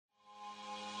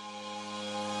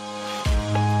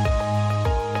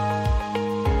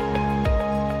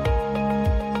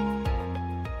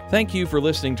Thank you for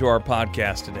listening to our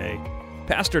podcast today.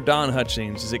 Pastor Don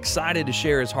Hutchings is excited to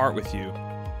share his heart with you.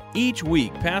 Each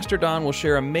week, Pastor Don will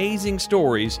share amazing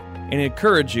stories and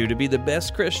encourage you to be the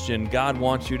best Christian God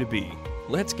wants you to be.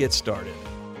 Let's get started.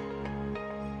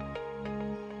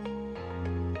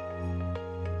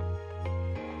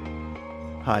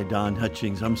 Hi, Don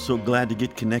Hutchings. I'm so glad to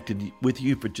get connected with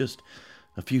you for just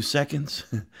a few seconds.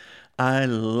 I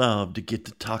love to get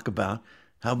to talk about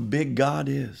how big God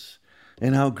is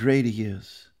and how great He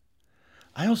is.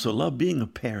 I also love being a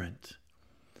parent.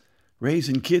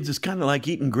 Raising kids is kind of like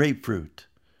eating grapefruit.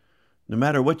 No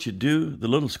matter what you do, the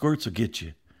little squirts will get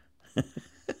you.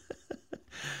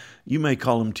 You may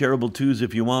call them terrible twos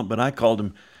if you want, but I called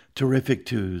them terrific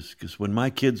twos because when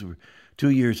my kids were 2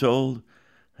 years old,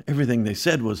 everything they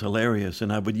said was hilarious,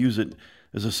 and I would use it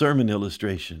as a sermon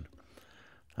illustration.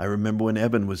 I remember when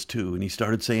Evan was 2, and he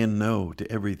started saying no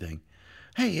to everything.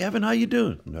 Hey, Evan, how you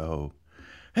doing? No.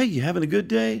 Hey, you having a good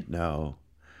day? No.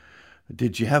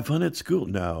 Did you have fun at school?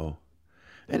 No.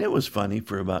 And it was funny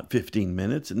for about 15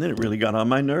 minutes, and then it really got on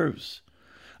my nerves.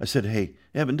 I said, hey,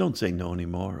 Evan, don't say no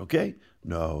anymore, okay?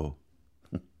 No.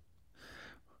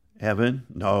 Evan,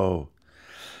 no.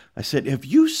 I said, if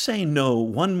you say no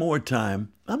one more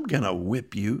time, I'm going to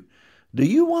whip you. Do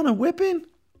you want a whipping?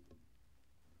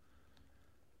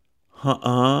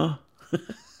 That's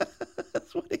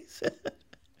what he said.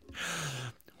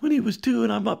 When he was 2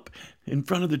 and I'm up in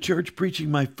front of the church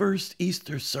preaching my first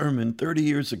Easter sermon 30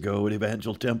 years ago at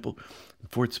Evangel Temple in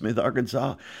Fort Smith,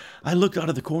 Arkansas, I looked out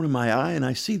of the corner of my eye and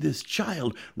I see this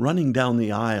child running down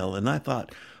the aisle. And I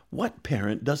thought, what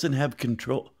parent doesn't have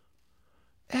control?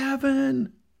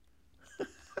 Evan!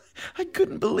 I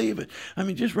couldn't believe it. I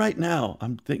mean, just right now,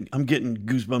 I'm getting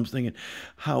goosebumps thinking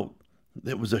how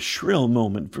it was a shrill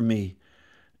moment for me.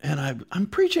 And I'm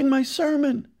preaching my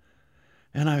sermon.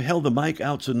 And I held the mic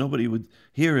out so nobody would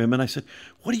hear him. And I said,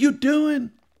 what are you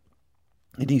doing?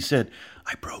 And he said,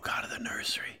 I broke out of the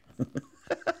nursery.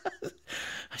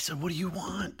 I said, what do you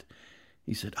want?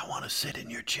 He said, I want to sit in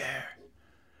your chair.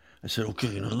 I said,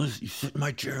 okay, now listen, you sit in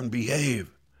my chair and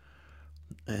behave.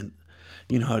 And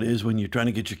you know how it is when you're trying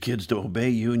to get your kids to obey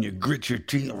you and you grit your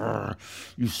teeth.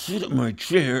 You sit in my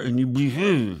chair and you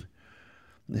behave.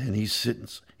 And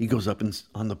he goes up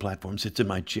on the platform, sits in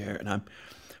my chair, and I'm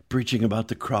preaching about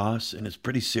the cross, and it's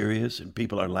pretty serious, and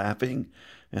people are laughing,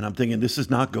 and I'm thinking, this is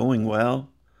not going well.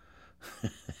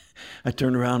 I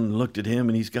turned around and looked at him,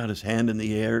 and he's got his hand in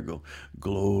the air,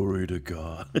 glory to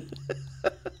God.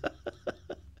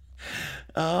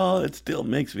 Oh, it still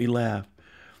makes me laugh.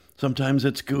 Sometimes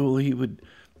at school, he would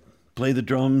play the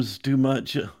drums too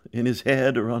much in his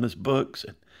head or on his books,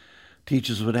 and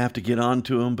teachers would have to get on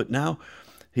to him. But now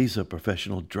he's a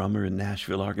professional drummer in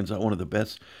Nashville, Arkansas, one of the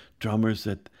best drummers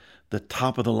that the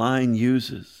top of the line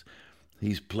uses.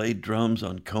 He's played drums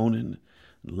on Conan,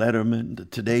 Letterman, the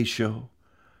Today Show,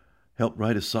 helped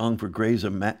write a song for Grey's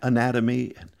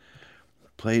Anatomy, and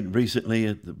played recently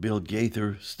at the Bill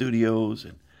Gaither Studios,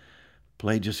 and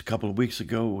played just a couple of weeks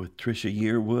ago with Trisha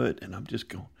Yearwood. And I'm just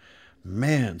going,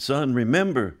 man, son,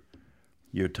 remember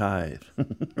your tithe.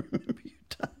 Remember your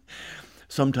tithe.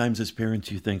 Sometimes as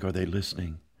parents you think, are they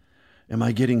listening? Am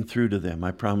I getting through to them?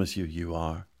 I promise you, you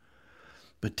are.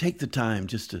 But take the time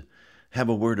just to have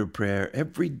a word of prayer.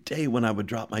 Every day when I would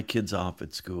drop my kids off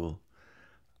at school,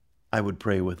 I would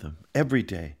pray with them. Every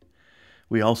day.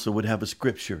 We also would have a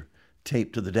scripture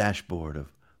taped to the dashboard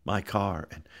of my car,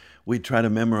 and we'd try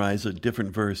to memorize a different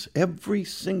verse every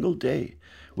single day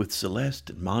with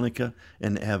Celeste and Monica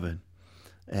and Evan.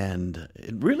 And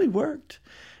it really worked.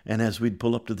 And as we'd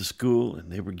pull up to the school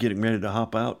and they were getting ready to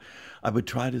hop out, I would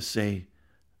try to say,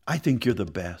 I think you're the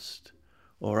best.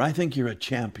 Or I think you're a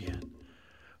champion.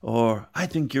 Or I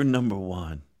think you're number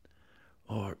one.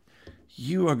 Or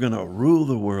you are going to rule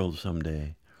the world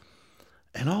someday.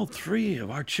 And all 3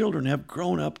 of our children have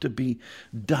grown up to be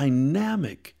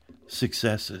dynamic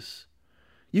successes.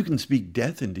 You can speak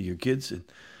death into your kids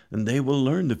and they will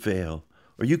learn to fail.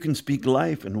 Or you can speak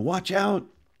life and watch out.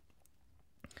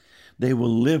 They will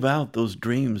live out those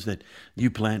dreams that you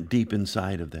plant deep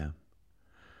inside of them.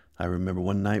 I remember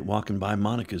one night walking by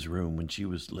Monica's room when she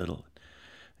was little,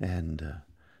 and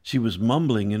she was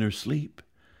mumbling in her sleep.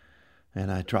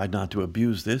 And I tried not to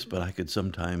abuse this, but I could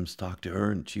sometimes talk to her,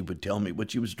 and she would tell me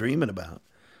what she was dreaming about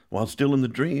while still in the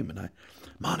dream. And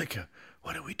Monica,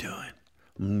 what are we doing?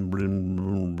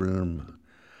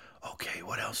 Okay,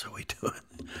 what else are we doing?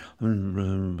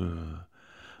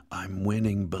 I'm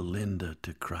winning Belinda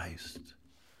to Christ.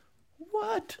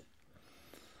 What?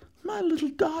 My little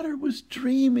daughter was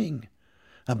dreaming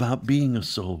about being a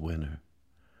soul winner.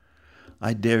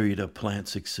 I dare you to plant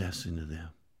success into them.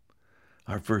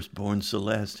 Our firstborn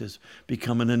Celeste has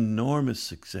become an enormous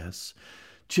success.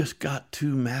 Just got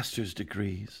 2 master's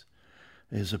degrees.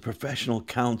 Is a professional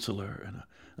counselor and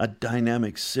a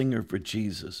dynamic singer for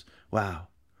Jesus. Wow.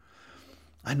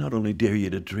 I not only dare you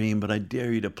to dream, but I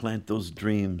dare you to plant those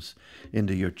dreams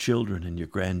into your children and your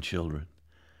grandchildren.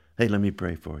 Hey, let me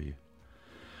pray for you.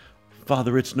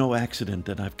 Father, it's no accident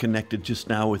that I've connected just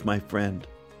now with my friend.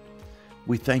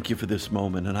 We thank you for this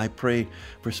moment, and I pray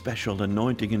for special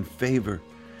anointing and favor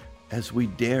as we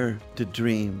dare to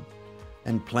dream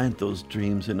and plant those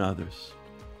dreams in others.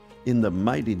 In the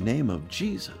mighty name of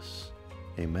Jesus,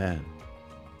 amen.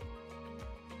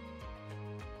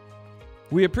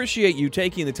 We appreciate you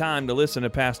taking the time to listen to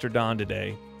Pastor Don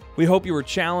today. We hope you were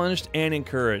challenged and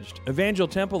encouraged. Evangel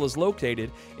Temple is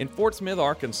located in Fort Smith,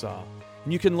 Arkansas.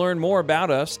 And you can learn more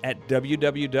about us at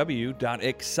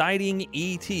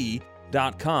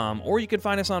www.excitinget.com, or you can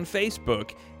find us on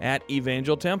Facebook at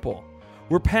Evangel Temple.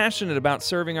 We're passionate about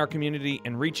serving our community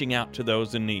and reaching out to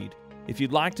those in need. If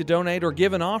you'd like to donate or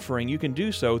give an offering, you can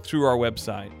do so through our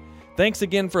website. Thanks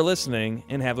again for listening,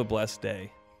 and have a blessed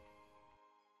day.